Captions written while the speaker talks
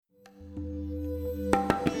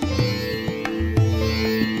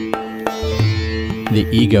The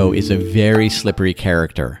ego is a very slippery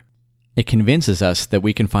character. It convinces us that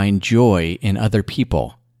we can find joy in other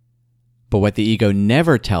people. But what the ego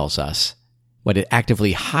never tells us, what it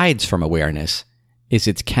actively hides from awareness, is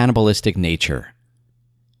its cannibalistic nature.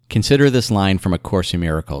 Consider this line from A Course in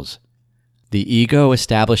Miracles. The ego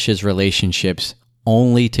establishes relationships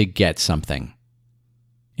only to get something.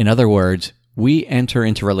 In other words, we enter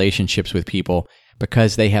into relationships with people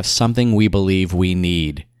because they have something we believe we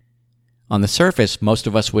need. On the surface, most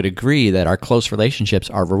of us would agree that our close relationships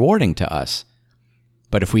are rewarding to us.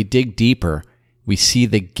 But if we dig deeper, we see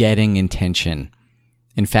the getting intention.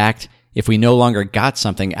 In fact, if we no longer got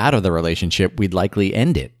something out of the relationship, we'd likely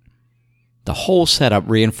end it. The whole setup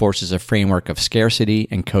reinforces a framework of scarcity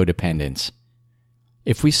and codependence.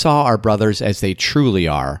 If we saw our brothers as they truly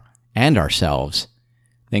are, and ourselves,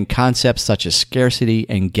 then concepts such as scarcity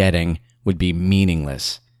and getting would be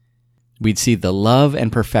meaningless. We'd see the love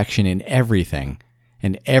and perfection in everything,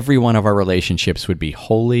 and every one of our relationships would be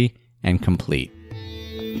holy and complete.